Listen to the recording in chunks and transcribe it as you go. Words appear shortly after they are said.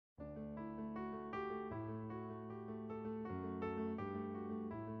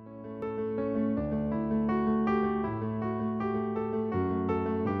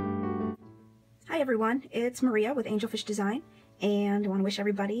everyone, it's Maria with Angelfish Design, and I want to wish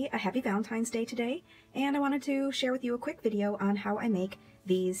everybody a happy Valentine's Day today. And I wanted to share with you a quick video on how I make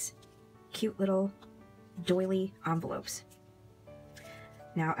these cute little doily envelopes.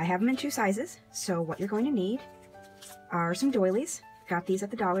 Now I have them in two sizes, so what you're going to need are some doilies. Got these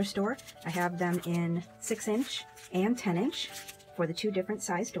at the dollar store. I have them in 6-inch and 10-inch for the two different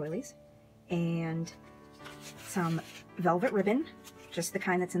size doilies, and some velvet ribbon, just the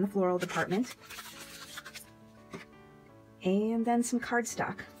kind that's in the floral department, and then some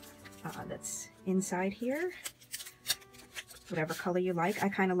cardstock that's inside here, whatever color you like. I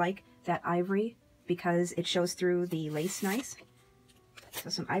kind of like that ivory because it shows through the lace nice. So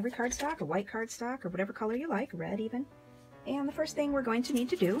some ivory cardstock, or white cardstock, or whatever color you like, red even. And the first thing we're going to need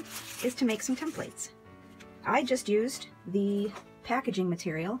to do is to make some templates. I just used the packaging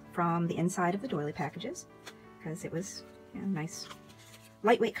material from the inside of the doily packages because it was nice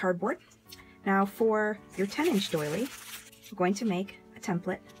lightweight cardboard. Now for your 10-inch doily, we're going to make a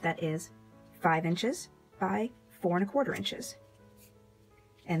template that is 5 inches by 4 1/4 inches.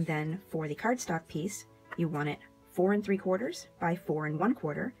 And then for the cardstock piece, you want it 4 3/4 by 4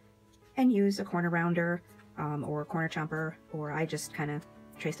 1/4, and use a corner rounder or a corner chomper, or I just kind of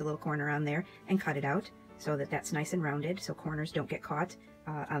traced a little corner on there and cut it out so that that's nice and rounded so corners don't get caught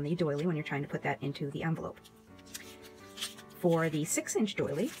on the doily when you're trying to put that into the envelope. For the 6-inch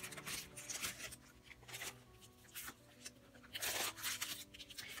doily,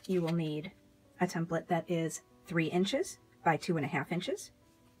 you will need a template that is 3 inches by 2 1/2 inches,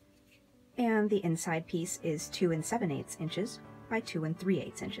 and the inside piece is 2 7/8 inches by 2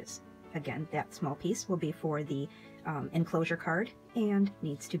 3/8 inches. Again, that small piece will be for the enclosure card and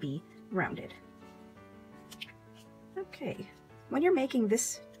needs to be rounded. Okay, when you're making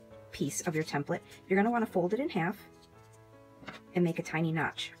this piece of your template, you're going to want to fold it in half and make a tiny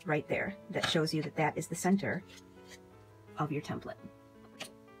notch right there that shows you that that is the center of your template.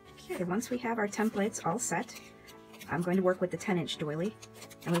 Okay, once we have our templates all set, I'm going to work with the 10-inch doily,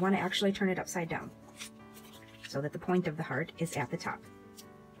 and we want to actually turn it upside down so that the point of the heart is at the top.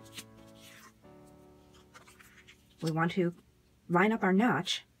 We want to line up our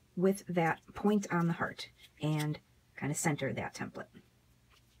notch with that point on the heart and kind of center that template.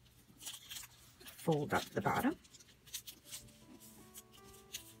 Fold up the bottom.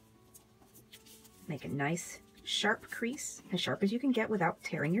 Make a nice sharp crease, as sharp as you can get without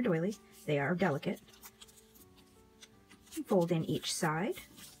tearing your doily. They are delicate. Fold in each side.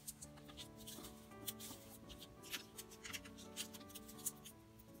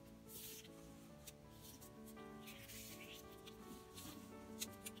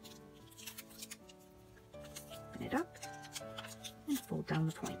 Open it up and fold down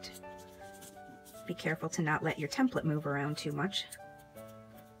the point. Be careful to not let your template move around too much,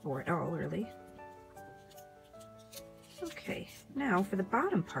 or at all, really. Okay, now for the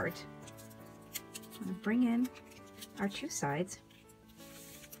bottom part, I'm going to bring in our two sides,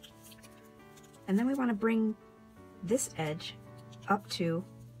 and then we want to bring this edge up to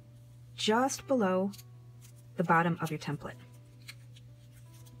just below the bottom of your template.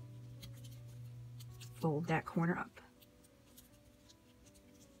 Fold that corner up.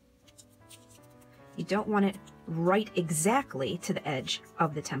 You don't want it right exactly to the edge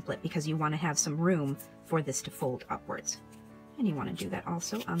of the template because you want to have some room for this to fold upwards. And you want to do that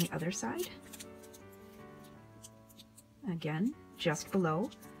also on the other side. Again, just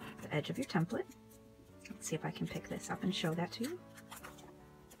below the edge of your template. Let's see if I can pick this up and show that to you.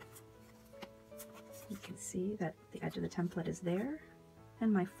 You can see that the edge of the template is there,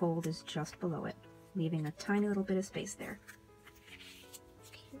 and my fold is just below it, leaving a tiny little bit of space there.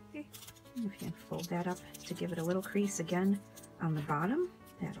 Okay. If you can fold that up to give it a little crease again on the bottom,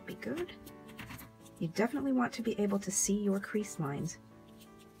 that'll be good. You definitely want to be able to see your crease lines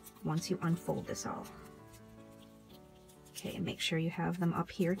once you unfold this all. Okay, and make sure you have them up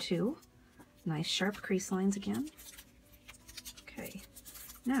here too. Nice sharp crease lines again. Okay,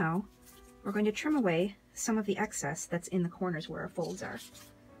 now we're going to trim away some of the excess that's in the corners where our folds are.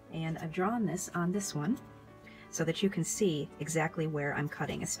 And I've drawn this on this one so that you can see exactly where I'm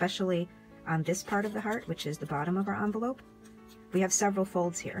cutting, especially on this part of the heart, which is the bottom of our envelope. We have several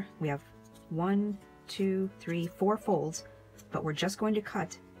folds here. We have 1, 2, 3, 4 folds, but we're just going to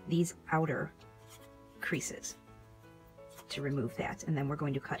cut these outer creases to remove that, and then we're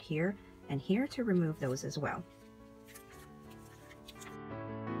going to cut here and here to remove those as well.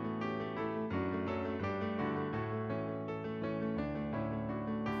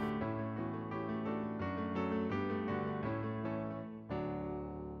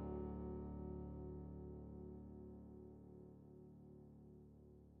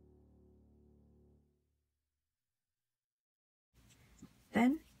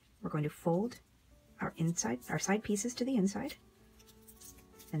 Then we're going to fold our side pieces to the inside,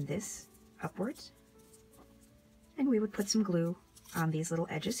 and this upwards. And we would put some glue on these little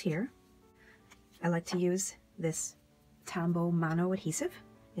edges here. I like to use this Tombow Mono adhesive.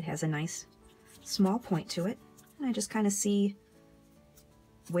 It has a nice small point to it, and I just kind of see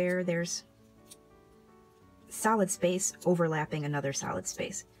where there's solid space overlapping another solid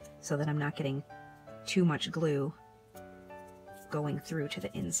space, so that I'm not getting too much glue going through to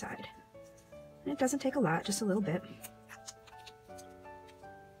the inside. And it doesn't take a lot, just a little bit.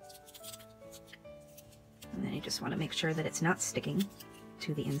 And then you just want to make sure that it's not sticking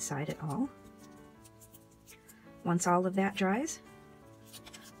to the inside at all. Once all of that dries,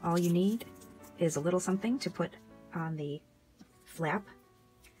 all you need is a little something to put on the flap.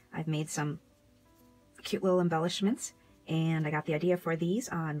 I've made some cute little embellishments, and I got the idea for these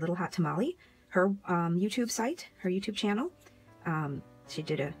on Little Hot Tamale, her YouTube site, her YouTube channel. She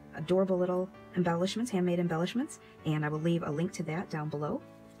did adorable little embellishments, handmade embellishments, and I will leave a link to that down below.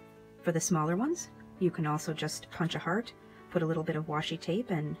 For the smaller ones, you can also just punch a heart, put a little bit of washi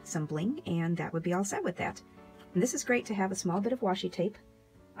tape and some bling, and that would be all set with that. And this is great to have a small bit of washi tape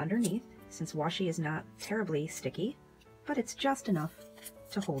underneath, since washi is not terribly sticky, but it's just enough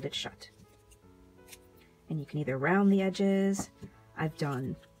to hold it shut. And you can either round the edges. I've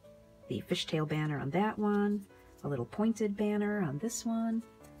done the fishtail banner on that one, a little pointed banner on this one,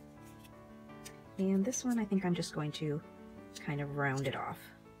 and this one I think I'm just going to kind of round it off.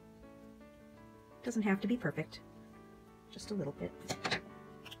 Doesn't have to be perfect, just a little bit.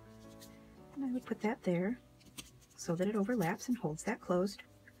 And I would put that there so that it overlaps and holds that closed.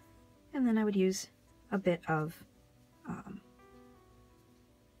 And then I would use a bit of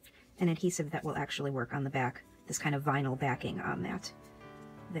an adhesive that will actually work on the back, this kind of vinyl backing on that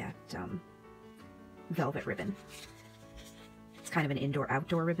velvet ribbon. It's kind of an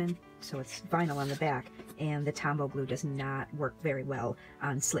indoor-outdoor ribbon, so it's vinyl on the back, and the Tombow glue does not work very well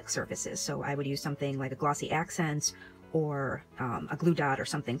on slick surfaces, so I would use something like a glossy accent or a glue dot or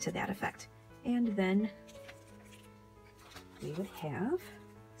something to that effect. And then we would have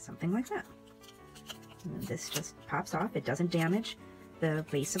something like that. And this just pops off. It doesn't damage the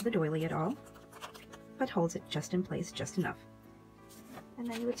base of the doily at all, but holds it just in place just enough. And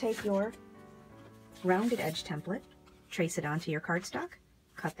then you would take your rounded edge template, trace it onto your cardstock,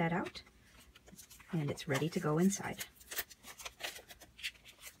 cut that out, and it's ready to go inside.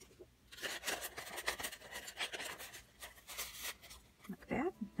 Like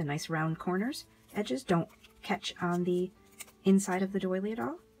that. The nice round corners, edges don't catch on the inside of the doily at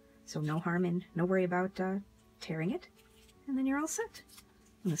all, so no harm in, no worry about tearing it. And then you're all set.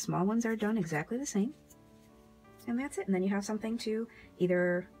 And the small ones are done exactly the same. And that's it. And then you have something to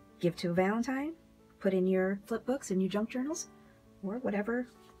either give to a Valentine, put in your flip books and your junk journals, or whatever,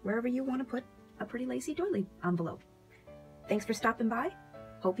 wherever you want to put a pretty lacy doily envelope. Thanks for stopping by.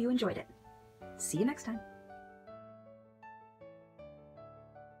 Hope you enjoyed it. See you next time.